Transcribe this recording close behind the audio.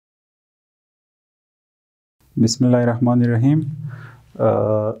Bismillahirrahmanirrahim.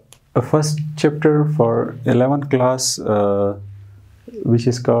 First chapter for 11th class, which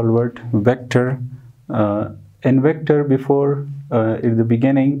is called what? Vector. In vector, before in the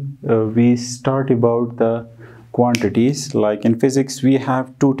beginning, we start about the quantities. Like in physics, we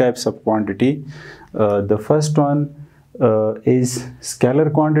have two types of quantity. The first one is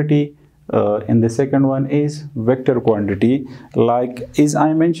scalar quantity, and the second one is vector quantity. Like as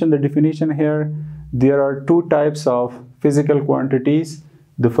I mentioned the definition here, there are two types of physical quantities.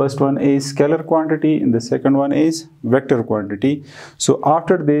 The first one is scalar quantity and the second one is vector quantity. So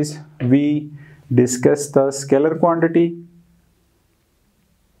after this, we discuss the scalar quantity.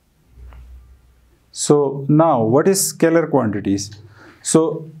 So now, what is scalar quantities?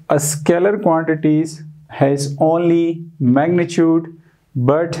 So a scalar quantities has only magnitude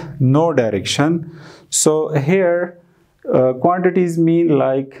but no direction. So here quantities mean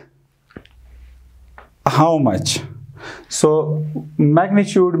like how much. So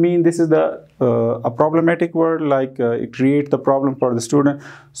magnitude mean this is the a problematic word, like it creates the problem for the student.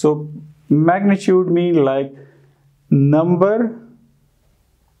 So magnitude mean like number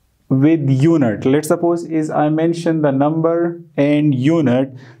with unit. Let's suppose is I mentioned the number and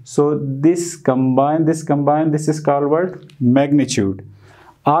unit, so this combine, this is called what? Magnitude.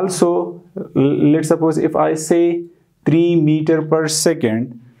 Also let's suppose if I say 3 meter per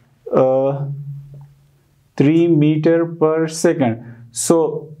second, 3 meter per second,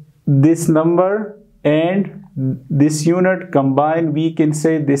 so this number and this unit combined, we can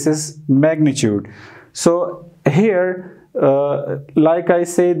say this is magnitude. So here like I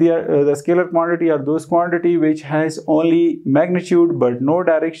say, the scalar quantity are those quantity which has only magnitude but no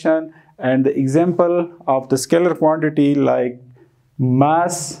direction. And the example of the scalar quantity like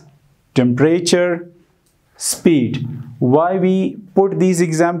mass, temperature, speed. Why we put these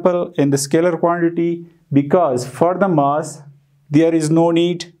example in the scalar quantity? Because for the mass there is no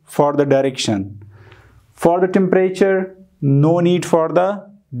need for the direction. For the temperature, no need for the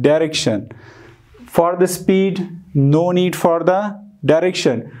direction. For the speed, no need for the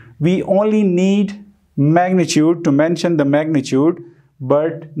direction. We only need magnitude to mention the magnitude,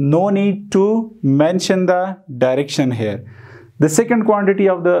 but no need to mention the direction here. The second quantity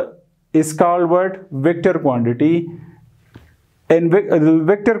of the is called what? Vector quantity. And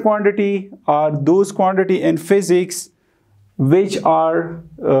vector quantity are those quantity in physics which are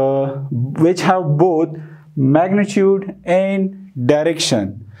which have both magnitude and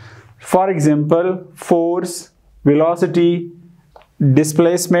direction. For example, force, velocity,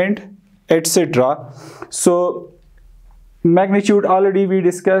 displacement, etc. So magnitude, already we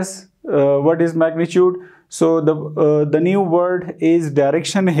discussed what is magnitude. So the new word is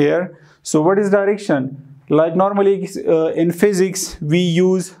direction here. So what is direction? Like normally in physics we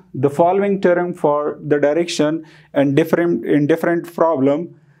use the following term for the direction and in different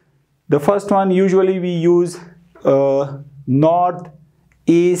problem. The first one usually we use north,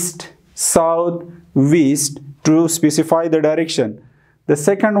 east, south, west to specify the direction. The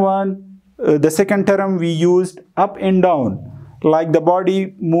second one, the second term we used up and down, like the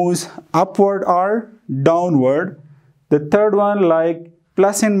body moves upward or downward. The third one like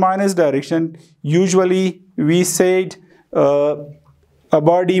plus and minus direction. Usually we said a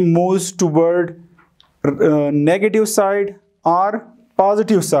body moves toward negative side or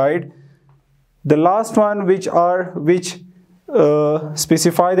positive side. The last one which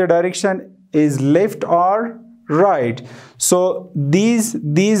specify the direction is left or right. So these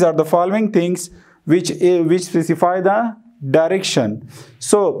are the following things which specify the direction.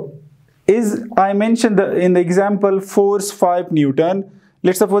 So is I mentioned in the example force 5 Newton.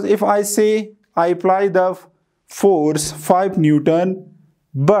 Let's suppose if I say I apply the force 5 Newton,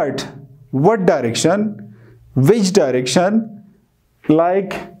 but what direction? Which direction?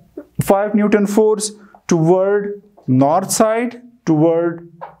 Like 5 Newton force toward north side,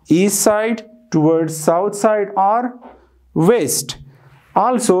 toward east side, toward south side or west.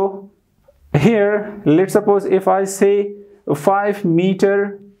 Also here let's suppose if I say 5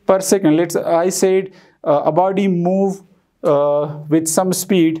 meter per second, I said a body move with some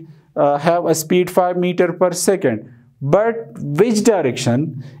speed, have a speed 5 meter per second, but which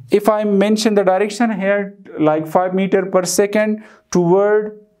direction? If I mention the direction here like 5 meter per second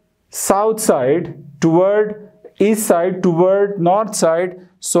toward south side, toward east side, toward north side,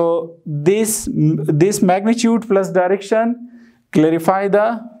 so this magnitude plus direction clarify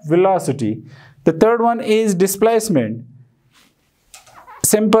the velocity. The third one is displacement.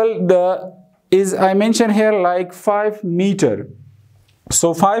 Simple, I mentioned here like 5 meter.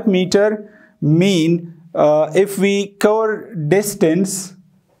 So 5 meter mean if we cover distance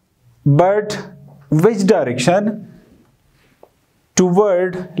but which direction?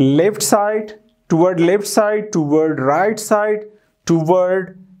 Toward left side, toward right side,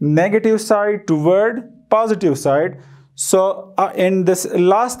 toward negative side, toward positive side. So in this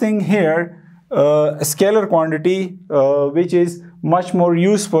last thing here, scalar quantity, which is much more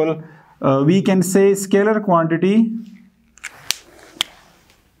useful, we can say scalar quantity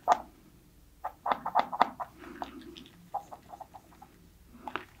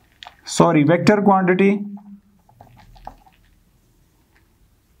vector quantity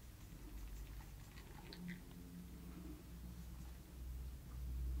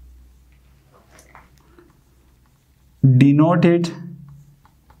denoted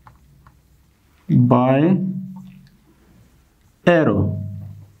by arrow.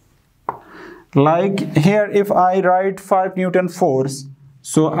 Like here, if I write 5 Newton force,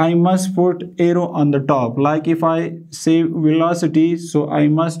 so I must put arrow on the top. Like if I say velocity, so I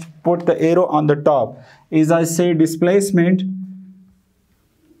must put the arrow on the top. As I say displacement,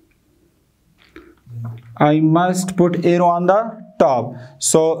 I must put arrow on the top.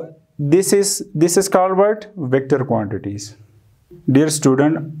 So this is called what? Vector quantities. Dear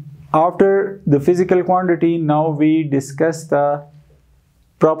student, after the physical quantity, now we discuss the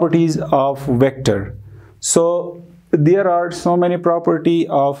properties of vector. So there are so many properties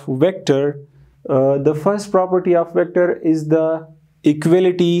of vector. The first property of vector is the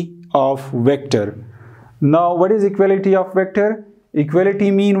equality of vector. Now what is equality of vector?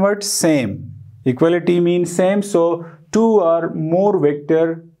 Equality mean what? Same. Equality means same. So two or more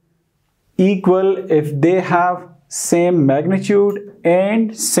vector equal if they have same magnitude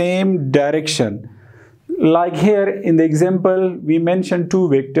and same direction. Like here in the example we mentioned two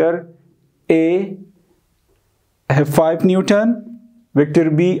vector, A have 5 Newton, vector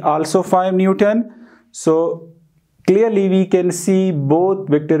B also 5 Newton. So clearly we can see both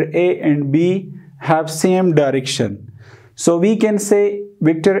vector A and B have same direction. So we can say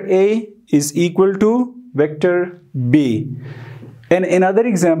vector A is equal to vector B. And another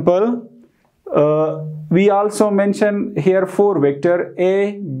example, we also mention here 4 vector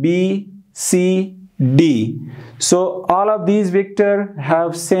A, B, C, D. So all of these vector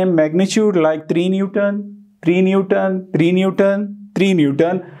have same magnitude, like 3 Newton, 3 Newton, 3 Newton, 3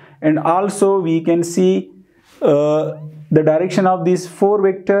 Newton. And also we can see the direction of these 4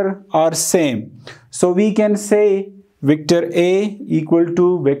 vector are same. So we can say vector A equal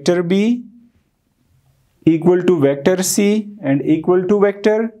to vector B, equal to vector C, and equal to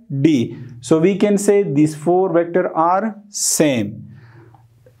vector D. So we can say these 4 vector are same.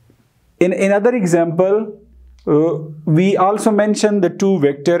 In another example, we also mention the 2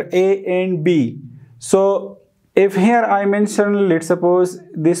 vector A and B. So if here I mention, let's suppose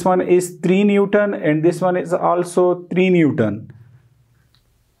this one is 3 Newton and this one is also 3 Newton.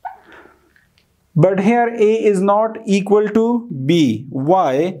 But here A is not equal to B.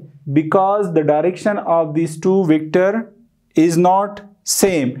 Why? Because the direction of these 2 vector is not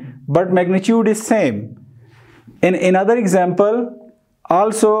same, but magnitude is same. In another example,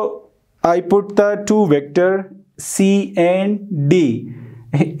 also I put the 2 vector C and D.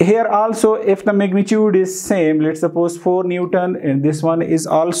 Here also if the magnitude is same, let's suppose 4 Newton and this one is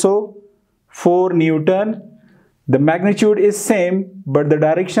also 4 Newton. The magnitude is same, but the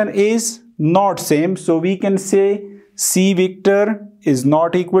direction is not same. So we can say C vector is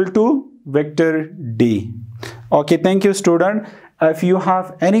not equal to vector D. Okay, thank you student. If you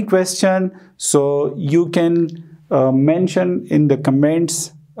have any question, so you can mention in the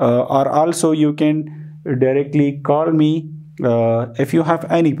comments, or also you can directly call me if you have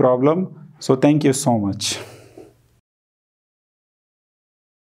any problem. So thank you so much.